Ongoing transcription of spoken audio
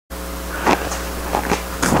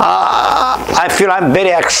I feel I'm very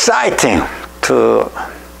exciting to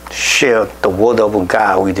share the Word of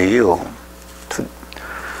God with you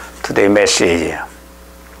today's message.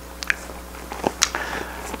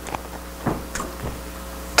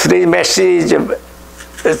 Today's message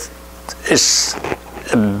is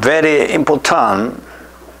very important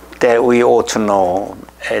that we ought to know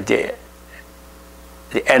at the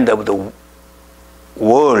end of the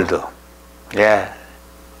world. Yeah,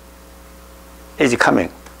 is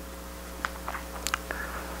coming.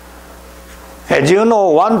 As you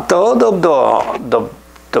know, 1/3 of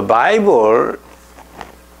the Bible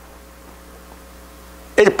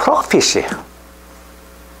is prophecy,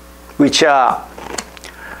 which are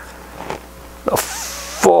the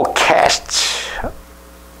forecasts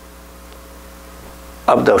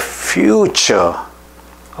of the future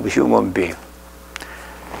of human being.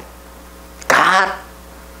 God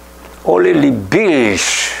only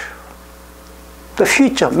reveals the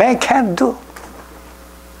future. Man can't do.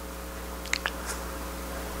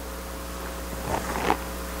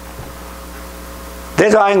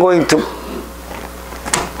 That's why I'm going to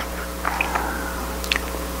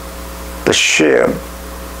share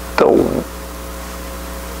the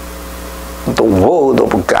Word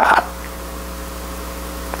of God,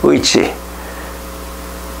 which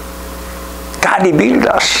God revealed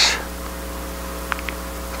us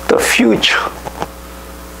the future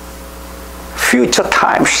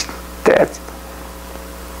times that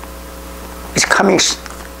is coming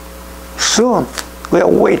soon. We are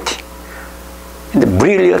waiting. In the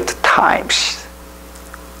brilliant times,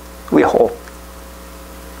 we hope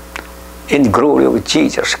in the glory of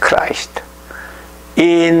Jesus Christ,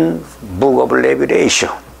 in Book of Revelation.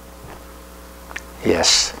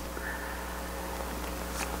 Yes.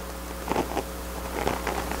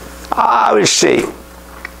 I will say,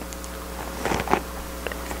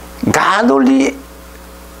 God only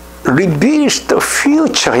reveals the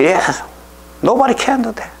future. Yes. Nobody can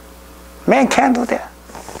do that. Man can't do that.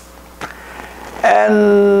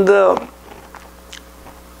 And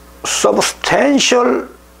substantial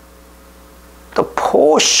the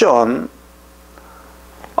portion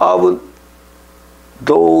of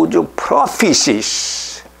those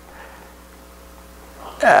prophecies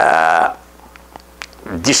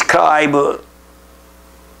describe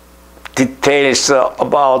details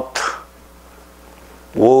about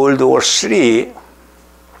World War III.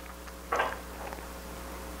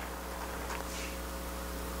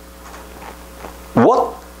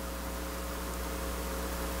 What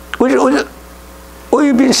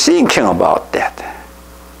we've been thinking about that.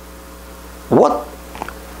 What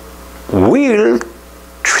will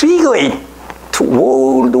trigger it to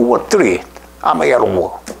World War III, Armageddon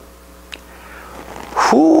War?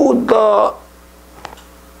 Who the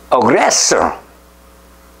aggressor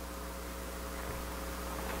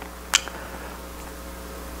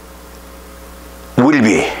will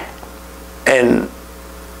be in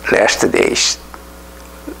last days?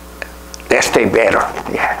 Last day battle,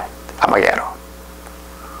 yeah, Armageddon.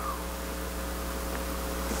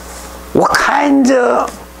 What kind of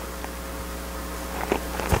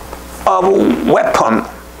weapon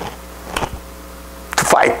to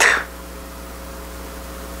fight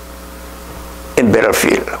in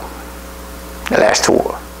battlefield, the last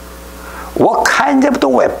war? What kind of the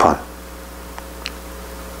weapon?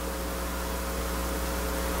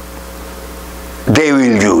 They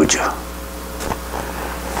will use.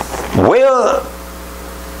 Where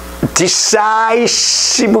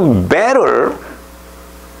decisive battle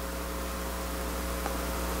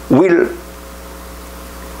will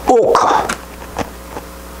occur.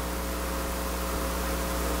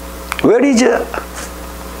 Where is the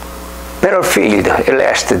battlefield in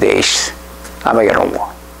last days? Armageddon War.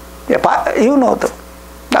 Yeah, but you know them.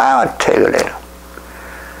 I'll tell you later.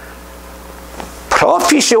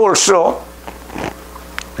 Prophecy also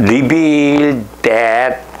reveal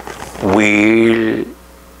that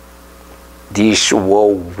this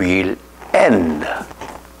war will end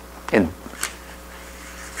in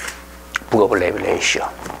Book of Revelation.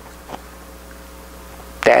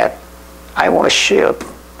 That I want to share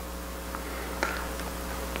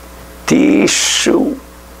this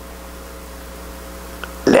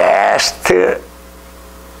last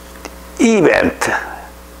event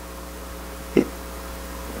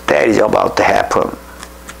that is about to happen.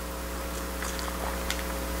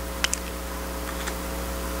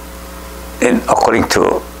 And according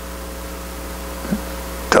to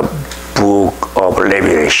the Book of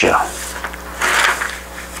Revelation.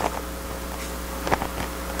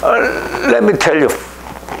 Let me tell you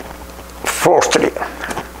firstly,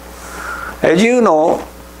 as you know,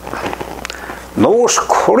 North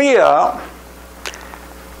Korea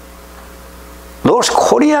North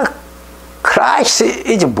Korea crisis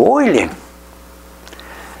is boiling.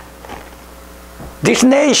 This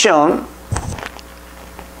nation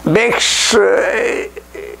makes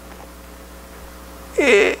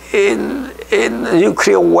in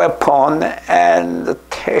nuclear weapon and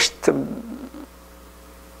test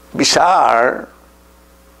missile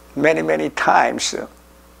many times.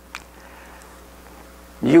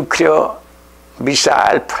 Nuclear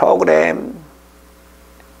missile program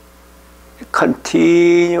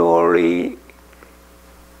continually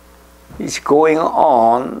is going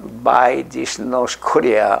on by this North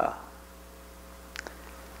Korea.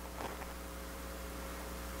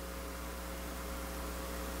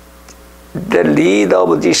 The leader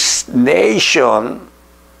of this nation,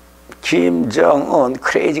 Kim Jong-un,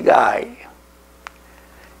 crazy guy,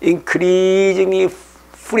 increasingly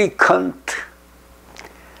frequent,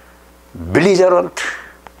 belligerent,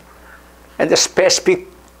 and the specific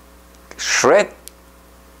threat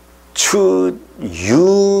to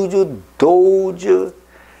use those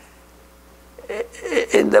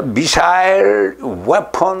in the missile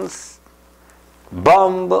weapons,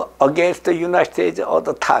 bomb against the United States or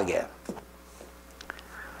the target.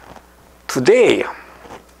 Today,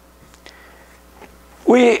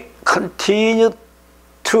 we continue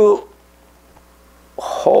to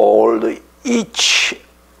hold each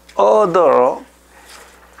other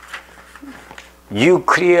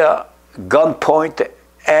nuclear gunpoint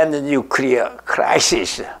and nuclear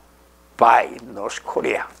crisis by North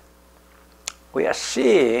Korea. We are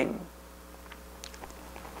seeing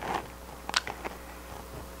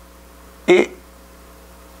it's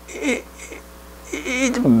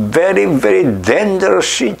very dangerous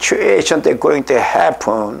situation that's going to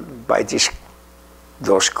happen by this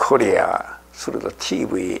North Korea through the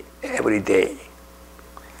TV every day.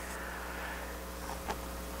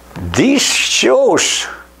 This shows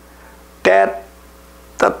that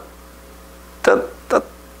the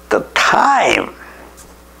time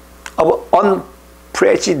of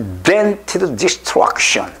unprecedented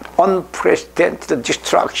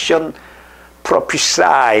destruction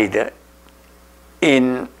prophesied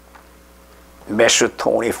in Matthew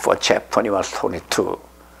 24, chapter 21, 22,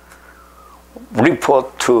 refer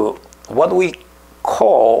to what we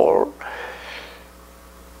call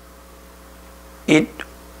it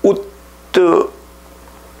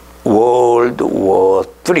World War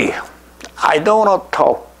III. I don't want to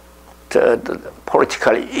talk the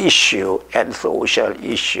political issue and social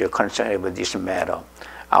issue concerning with this matter.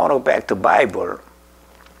 I want to go back to the Bible.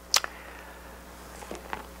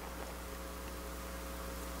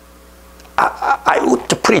 I was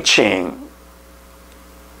preaching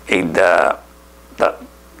in the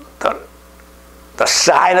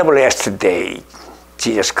sign of last day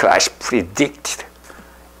Jesus Christ predicted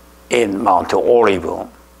in Mount Olive,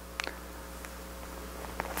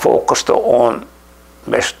 focused on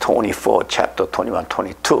Matthew 24, chapter 21,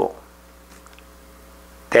 22,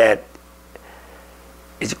 that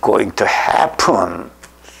is going to happen.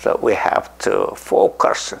 So we have to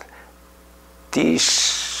focus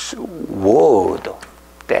this word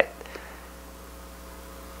that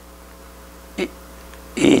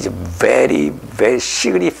is very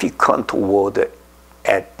significant word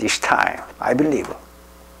at this time, I believe.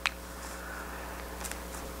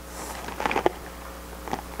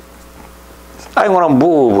 I want to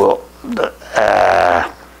move the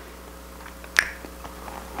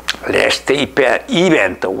last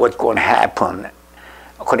event, what's going to happen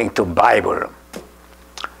according to Bible.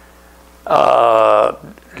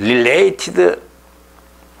 Related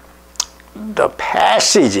the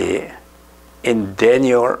passage in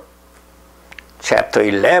Daniel chapter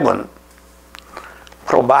 11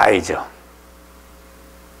 provides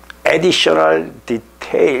additional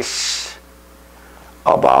details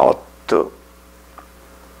about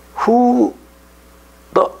who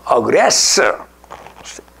the aggressor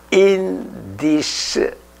in this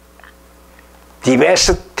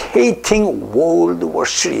devastating World War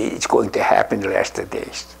III is going to happen in the last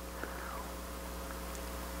days.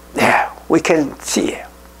 Yeah, we can see it.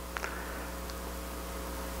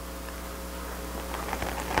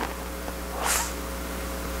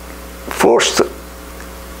 First,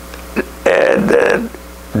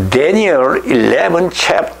 Daniel 11,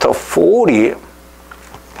 chapter 40,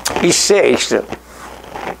 it says,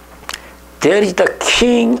 there is the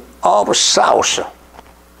king of south,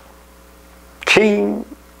 king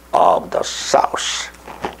of the south.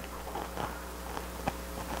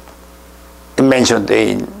 Mentioned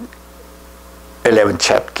in 11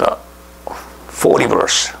 chapter 40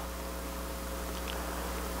 verse.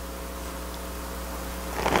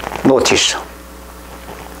 Notice,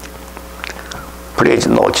 please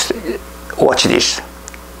notice Watch this.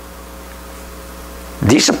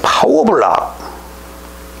 This power block,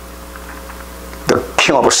 the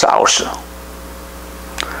king of South,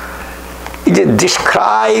 is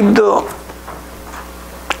described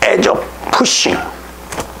as a pushing,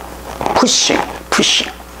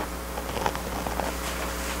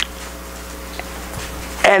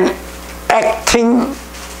 and acting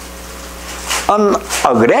an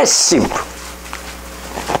aggressive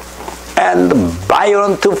and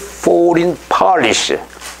violent foreign policy.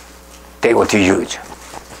 They want to use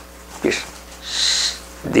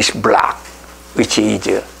this block, which is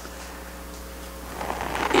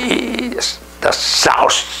the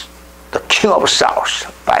South, the king of South,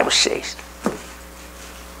 Bible says.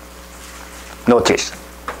 Notice,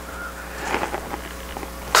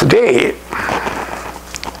 today,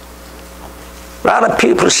 a lot of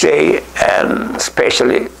people say, and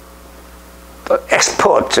especially the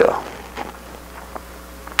export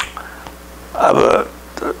of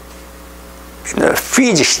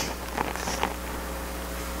physics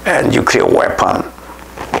and nuclear weapon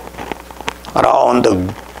around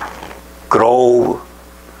the globe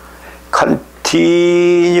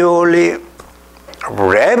continually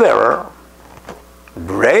rebel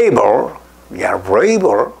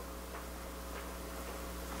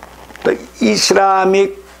the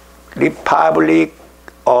Islamic Republic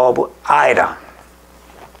of Iran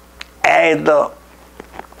as the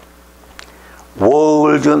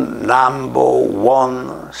world's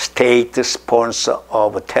 #1 state sponsor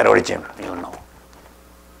of terrorism, you know.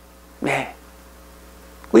 Yeah.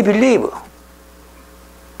 We believe.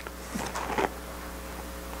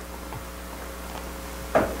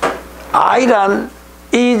 Iran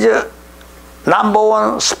is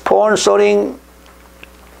 #1 sponsoring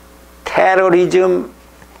terrorism,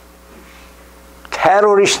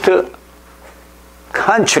 terrorist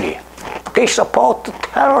country. They support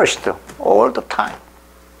terrorists all the time.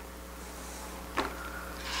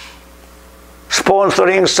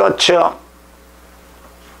 Sponsoring such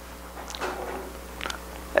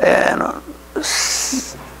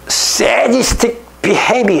sadistic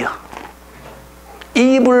behavior,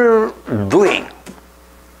 evil doing,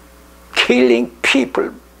 killing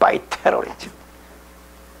people by terrorism.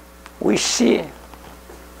 We see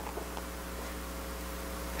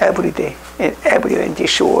every day and everywhere in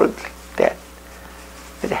this world that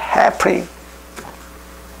is happening.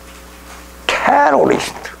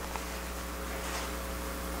 Terrorist.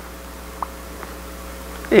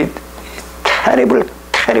 It's terrible,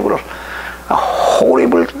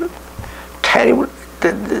 horrible, terrible.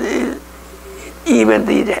 Even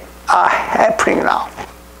these are happening now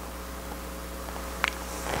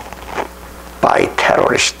by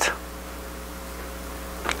terrorists.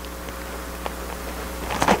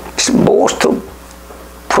 It's most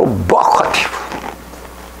provocative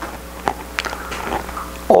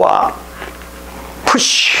or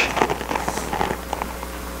push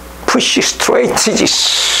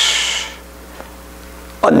strategies.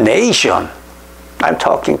 A nation, I'm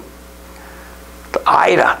talking to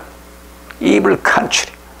Iran, evil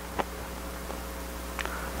country.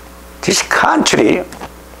 This country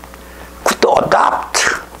could adopt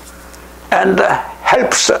and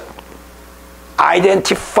helps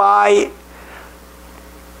identify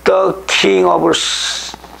the king of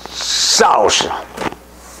South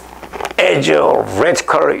as a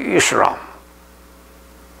radical Islam.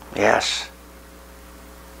 Yes.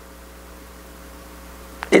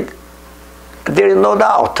 There is no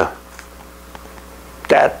doubt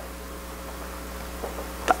that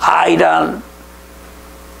Iran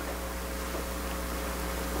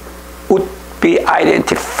would be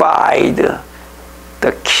identified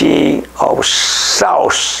the king of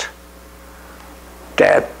South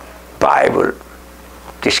that Bible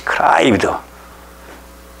described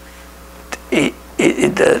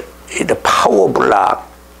the power block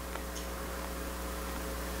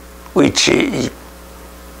which is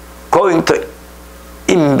going to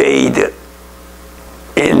invade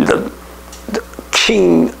in the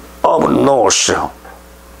king of North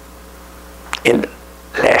in the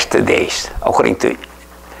last days, according to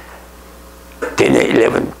Daniel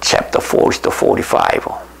 11, chapter 40 to 45.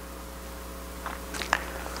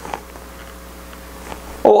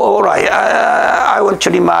 All right, I want to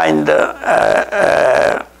remind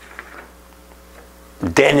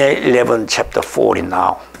Daniel 11, chapter 40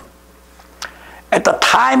 now. At the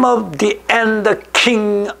time of the end, the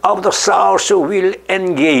king of the South will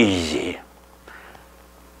engage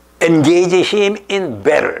him in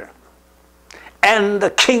battle, and the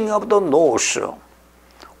king of the North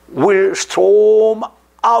will storm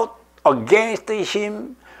out against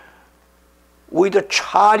him with a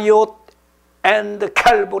chariot and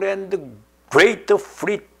cavalry and great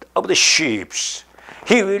fleet of the ships.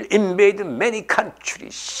 He will invade many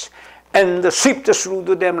countries and sweep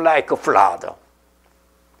through them like a flood.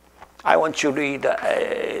 I want you to read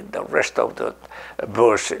the rest of the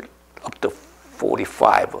verse up to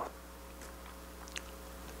 45.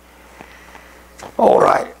 All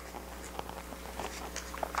right.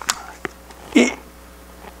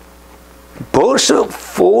 Verse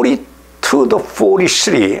 42 to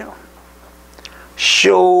 43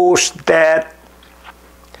 shows that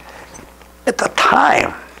at the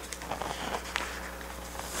time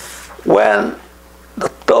when the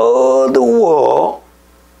third war,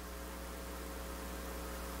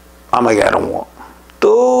 Armageddon war,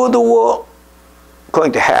 third war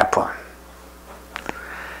going to happen,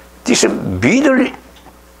 this Middle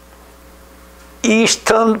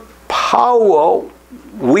Eastern power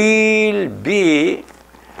will be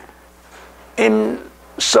in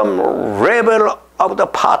some level of the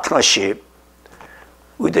partnership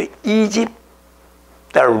with Egypt,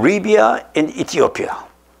 Libya, and Ethiopia.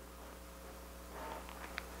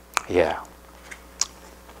 Yeah.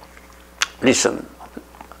 Listen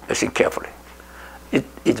carefully.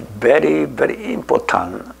 It's very, very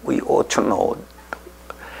important. We ought to know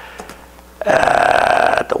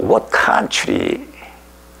what country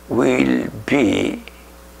will be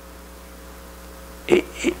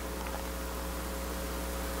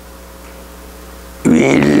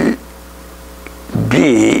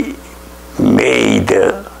made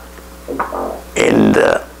in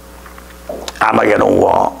the Armageddon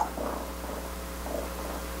war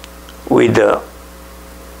with the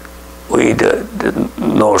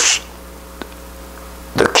North,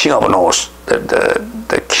 the king of North,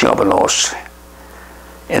 the king of North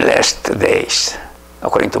in last days,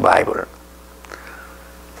 according to Bible.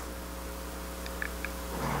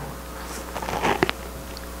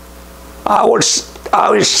 I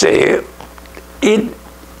will say it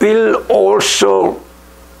will also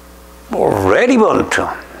relevant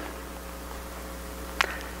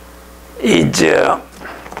is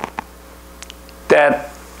that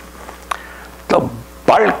the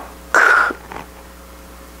bulk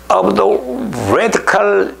of the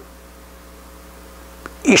radical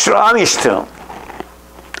Islamists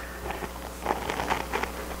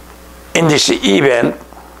in this event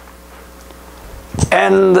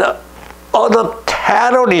and other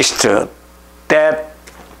terrorists that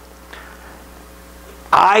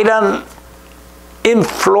Iran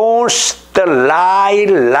influenced the lie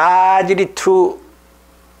largely to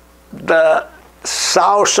the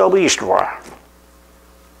south of Israel.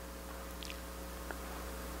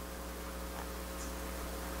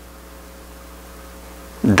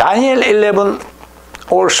 Daniel 11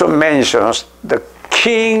 also mentions the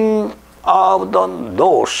king of the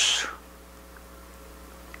north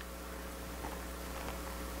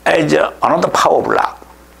as another power block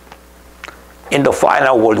in the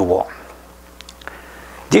final World War.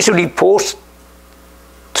 This reports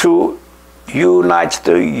to unite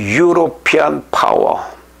the European power,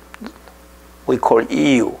 we call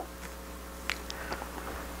EU,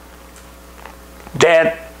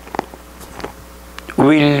 that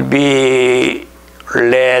will be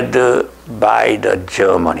led by the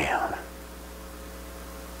Germany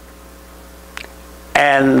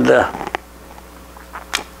and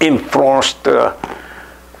influenced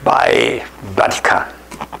by Vatican.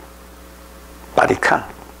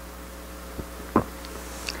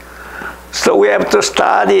 So we have to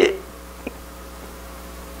study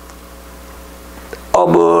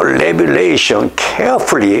of Revelation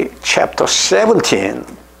carefully, chapter 17.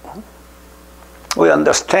 We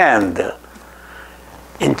understand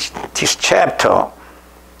in this chapter,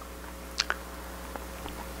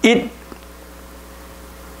 it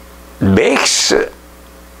makes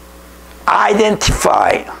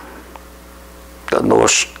identify the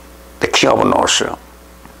North, the king of North,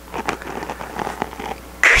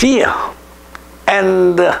 clear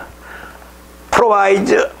and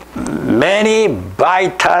provide many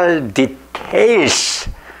vital details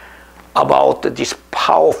about this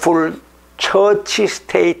powerful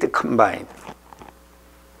church-state combined.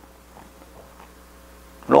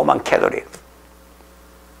 Roman Catholic,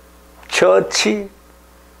 church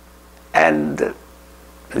and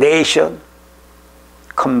nation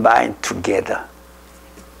combined together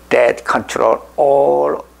that control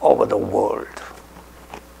all over the world.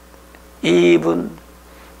 Even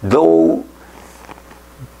though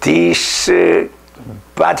this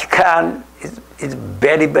Vatican is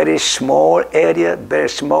very, very small area, very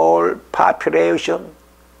small population,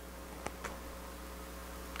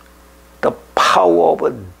 the power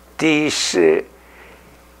of this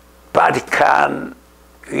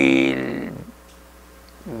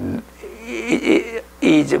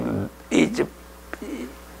is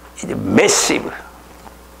massive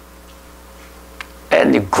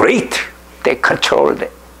and great. They control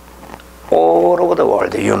it all over the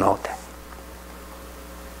world, you know that.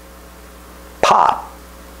 Pop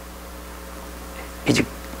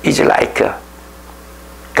is like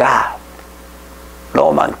God,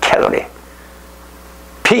 Roman Catholic.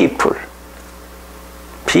 People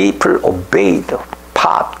obey the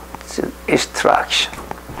Pope's instruction.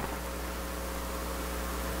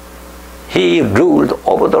 He ruled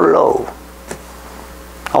over the law.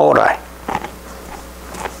 All right.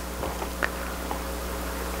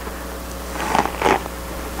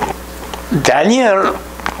 Daniel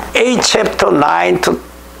 8 chapter 9 to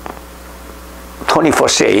 24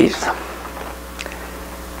 says,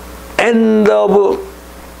 end of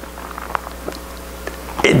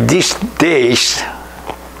these days,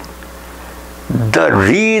 the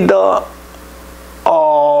leader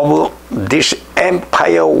of this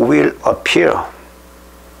empire will appear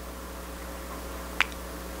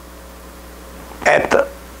at the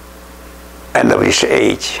end of this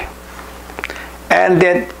age, and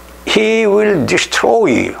that he will destroy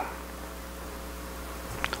you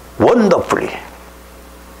wonderfully,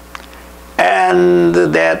 and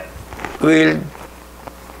that will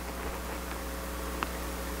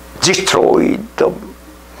destroy the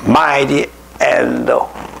mighty and the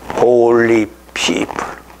holy people,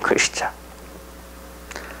 Christian.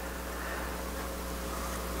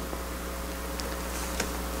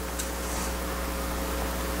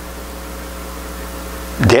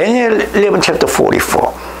 Daniel 11 chapter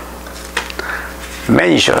 44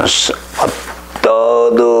 mentions a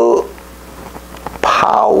third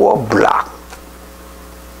power block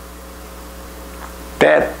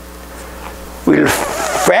that will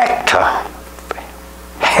factor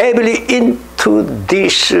heavily into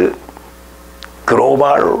this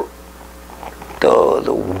global third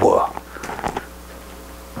war.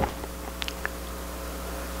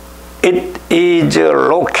 It is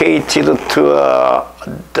located to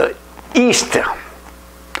the east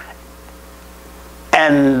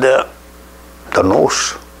and the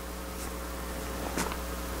north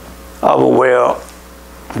of where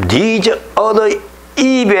these other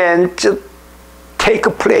events take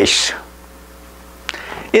place.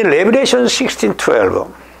 In Revelation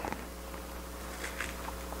 16:12,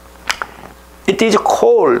 it is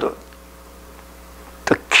called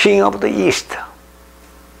the King of the East.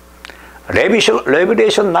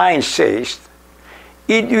 Revelation 9 says,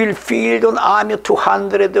 it will field an army of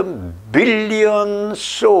 200 billion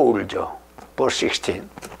soldiers. Verse 16.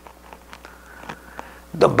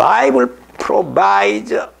 The Bible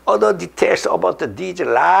provides other details about this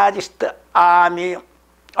largest army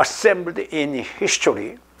assembled in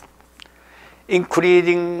history,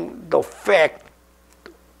 including the fact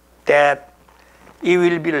that it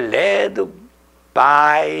will be led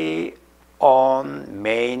by one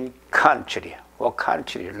main country. What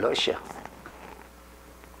country? Russia.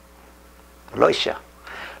 Russia.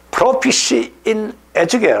 Prophecy in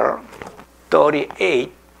Ezekiel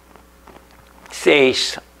 38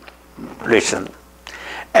 says, listen,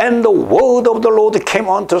 and the word of the Lord came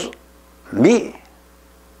unto me,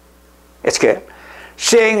 Ezekiel,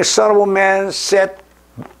 saying, Son of man, set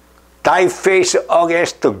thy face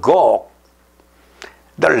against Gog,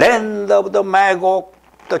 the land of the Magog,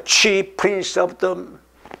 the chief prince of the,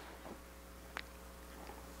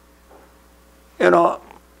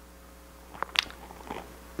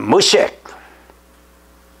 Meshech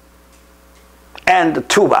and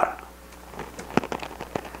Tubal.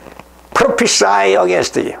 Prophesy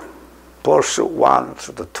against thee. Verse 1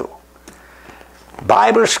 to 2.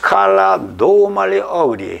 Bible scholars normally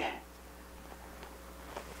agree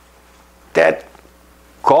that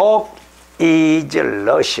Gog is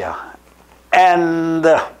Russia and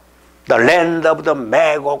the land of the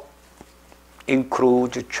Magog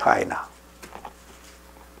includes China.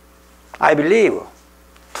 I believe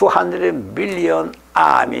 200 billion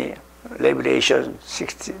army, Revelation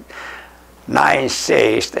 9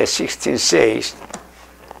 says, 16 says,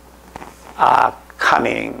 are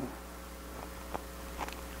coming,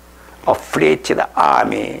 a fleeted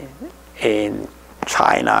army in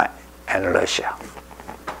China and Russia.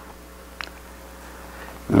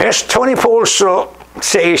 Verse 24 also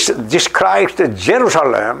says, describes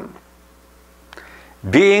Jerusalem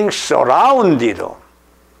being surrounded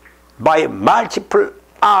by multiple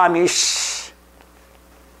armies,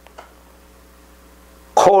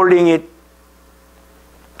 calling it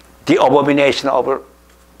the abomination of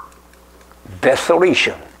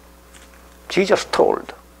desolation. Jesus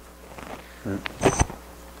told.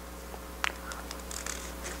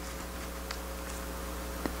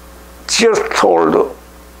 Jesus told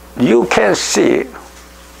you can see,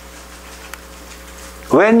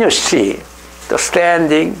 when you see the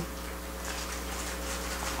standing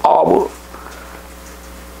of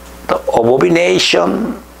the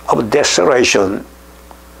abomination of desolation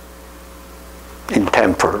in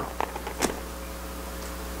temple,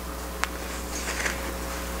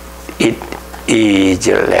 it is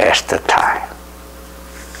the last time.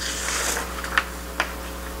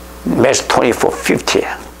 Matthew 24:50.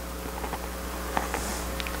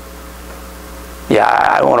 Yeah,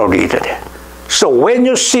 I want to read it. So when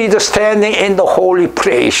you see the standing in the holy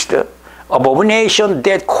place, the abomination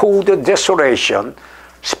that called desolation,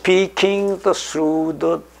 speaking through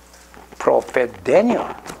the prophet Daniel,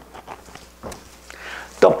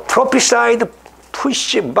 the prophesied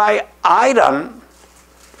push by Iran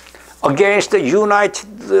against the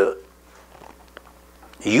United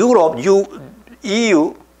Europe,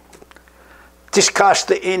 EU,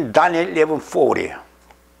 discussed in Daniel 11:40.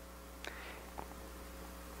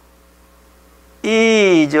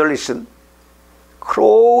 Is, listen,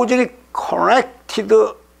 closely connected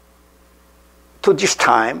to this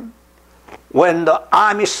time when the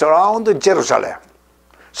army surrounded Jerusalem.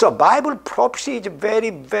 So Bible prophecy is very,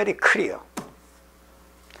 very clear.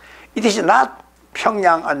 It is not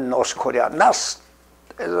Pyongyang and North Korea, not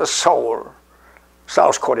Seoul,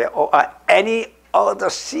 South Korea, or any other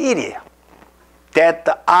city that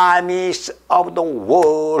the armies of the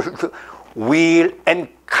world will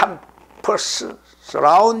encompass,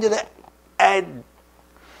 surrounded, and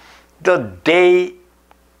the day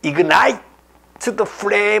ignite the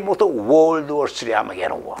flame of the World War III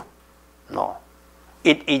Armageddon War. No,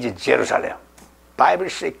 it is Jerusalem. Bible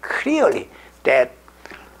says clearly that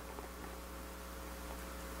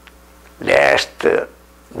last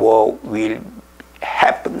war will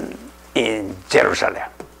happen in Jerusalem.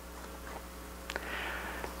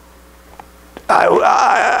 I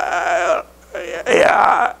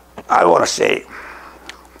want to say,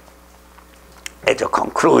 as a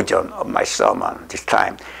conclusion of my sermon this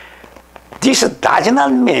time, this does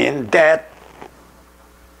not mean that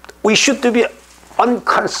we should be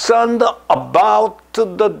unconcerned about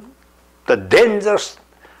the dangers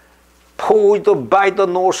posed by the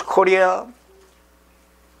North Korea.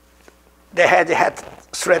 They had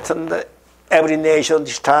threatened every nation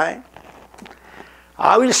this time.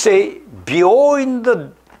 I will say, beyond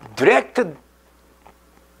the direct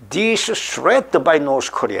this threat by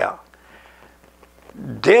North Korea,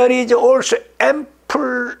 there is also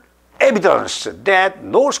ample evidence that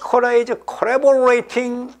North Korea is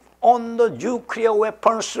collaborating on the nuclear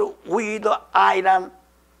weapons with Iran,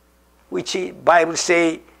 which Bible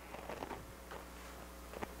say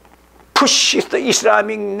pushes the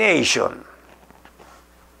Islamic nation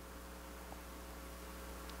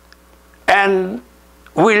and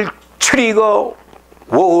will trigger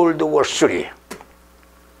World War III.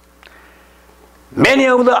 Many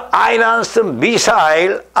of the Iran's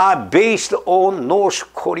missiles are based on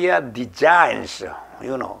North Korea designs,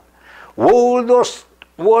 you know. World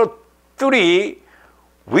War III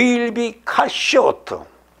will be cut short.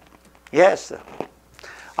 Yes.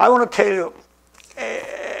 I want to tell you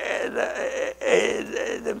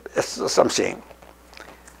something.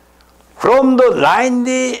 From the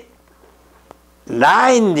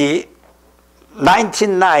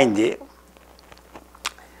 1990,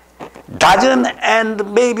 dozen and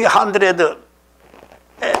maybe 100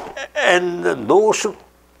 and North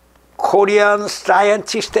Korean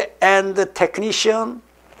scientists and technicians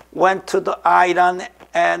went to the Iran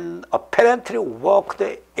and apparently worked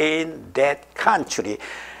in that country,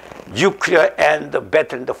 nuclear and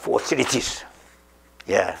battling the facilities.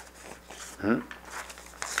 Yeah.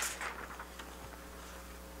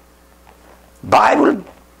 Bible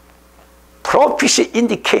prophecy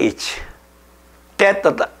indicates that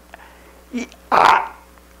the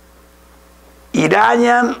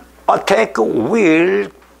Iranian attack will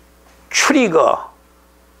trigger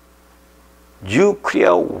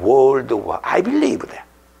nuclear world war. I believe that.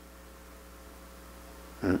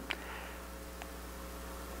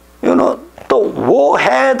 You know, the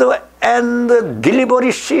warhead and the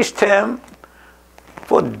delivery system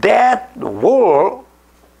for that war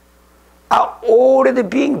are already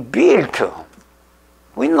being built.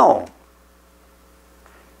 We know.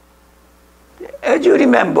 As you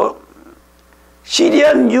remember,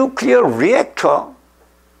 Syrian nuclear reactor,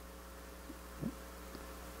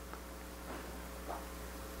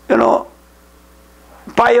 you know,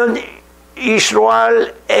 by an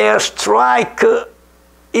Israel airstrike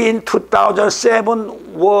in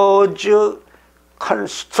 2007 was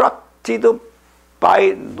constructed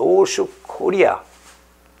by North Korea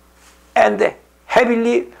and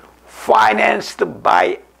heavily financed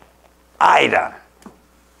by Iran.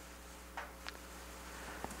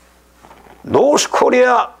 North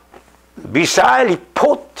Korea missile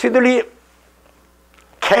reportedly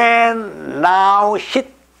can now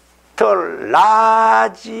hit a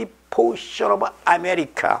large portion of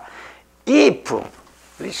America if,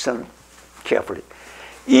 listen carefully,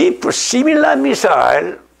 if similar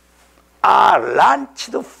missiles are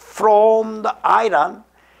launched from the Iran,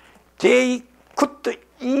 they could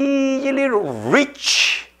easily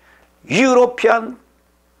reach European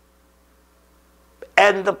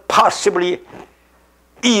and possibly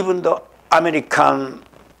even the American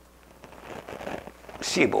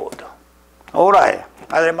seaboard. All right,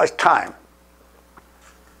 not very much time.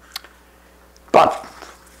 But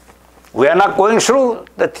we are not going through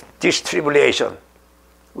this tribulation,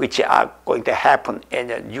 which are going to happen in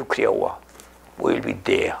a nuclear war. We will be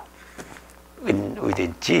there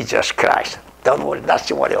within Jesus Christ. Don't worry, nothing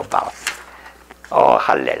to worry about. Oh,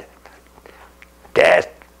 hallelujah.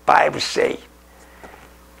 That Bible says,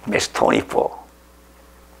 verse 24,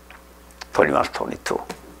 21, 22.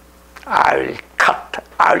 I will cut,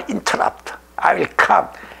 I will interrupt, I will come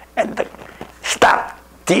and stop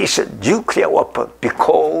this nuclear weapon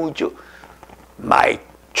because my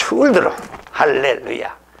children,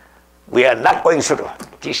 hallelujah, we are not going through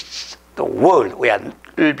this, the world,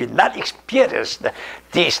 will be not experienced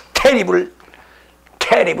this terrible,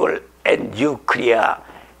 terrible and nuclear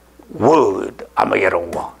world,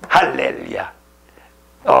 Armageddon war. Hallelujah.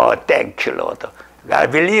 Oh, thank you, Lord. I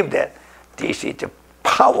believe that this is a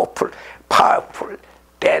powerful,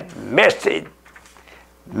 that message,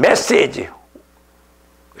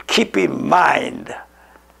 keep in mind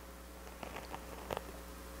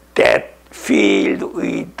that filled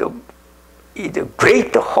with the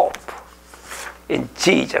great hope in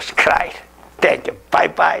Jesus Christ. Thank you.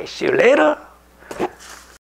 Bye-bye. See you later.